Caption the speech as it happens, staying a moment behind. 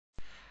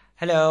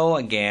Hello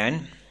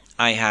again.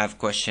 I have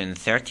question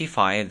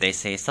 35. They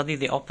say study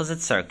the opposite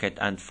circuit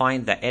and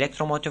find the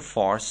electromotive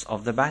force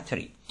of the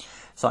battery.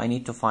 So I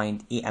need to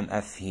find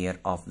EMF here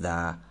of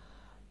the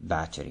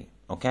battery.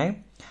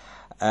 Okay.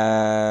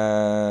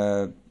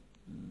 I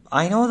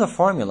know the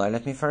formula.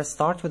 Let me first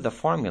start with the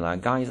formula.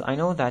 Guys, I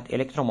know that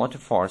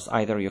electromotive force,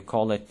 either you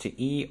call it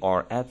E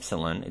or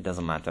epsilon, it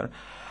doesn't matter.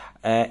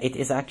 It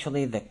is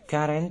actually the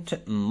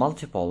current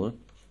multiple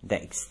the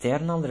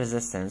external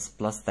resistance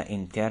plus the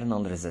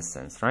internal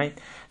resistance, right?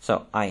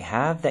 So I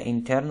have the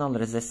internal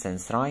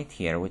resistance right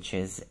here, which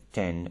is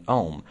 10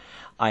 ohm.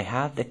 I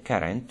have the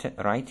current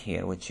right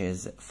here, which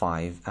is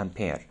 5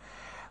 ampere.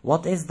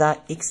 What is the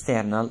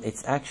external?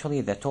 It's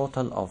actually the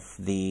total of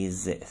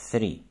these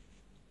three.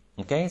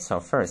 Okay,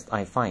 so first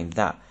I find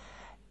the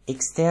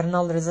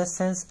external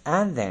resistance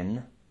and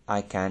then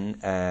I can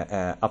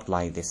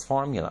apply this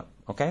formula.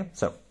 Okay,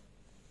 so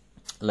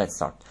let's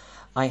start.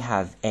 I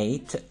have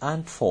 8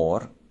 and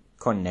 4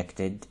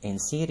 connected in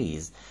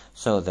series.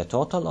 So the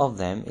total of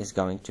them is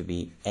going to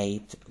be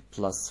 8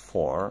 plus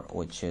 4,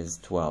 which is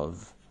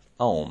 12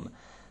 ohm.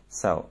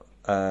 So,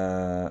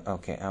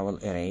 okay, I will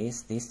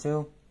erase these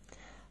two.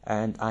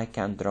 And I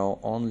can draw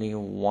only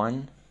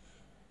one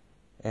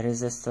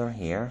resistor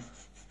here.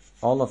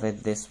 All of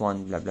it, this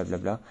one, blah, blah, blah,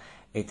 blah.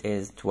 It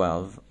is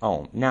 12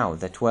 ohm. Now,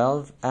 the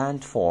 12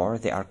 and 4,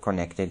 they are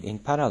connected in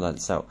parallel.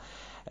 So,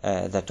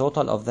 the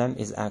total of them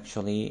is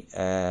actually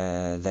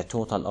the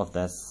total of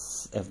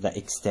the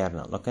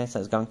external. Okay, so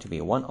it's going to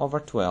be 1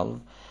 over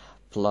 12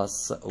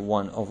 plus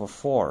 1 over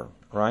 4,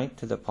 right,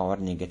 to the power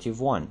negative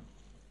 1,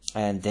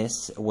 and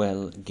this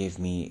will give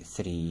me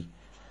 3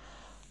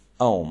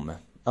 ohm.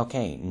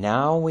 Okay,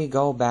 now we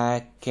go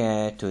back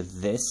to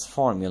this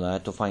formula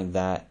to find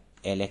the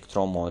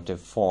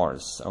electromotive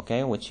force,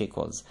 okay, which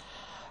equals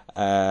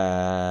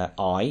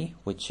I,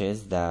 which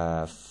is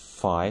the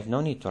 5, no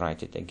need to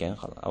write it again,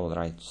 I will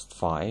write just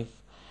 5,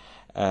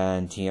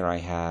 and here I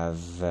have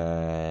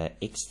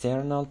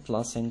external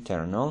plus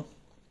internal,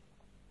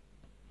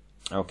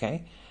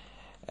 okay,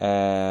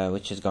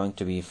 which is going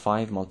to be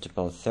 5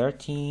 multiple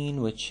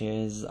 13, which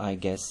is, I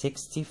guess,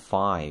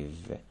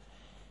 65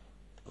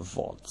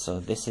 volts. So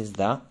this is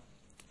the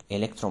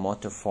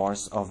electromotive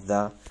force of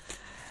the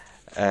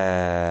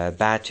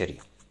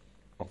battery.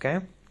 Okay,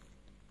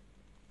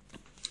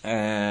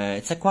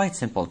 it's a quite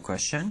simple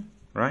question,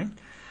 right?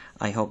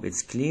 I hope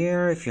it's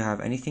clear. If you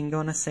have anything you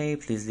want to say,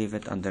 please leave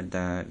it under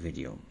the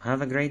video.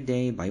 Have a great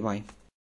day. Bye bye.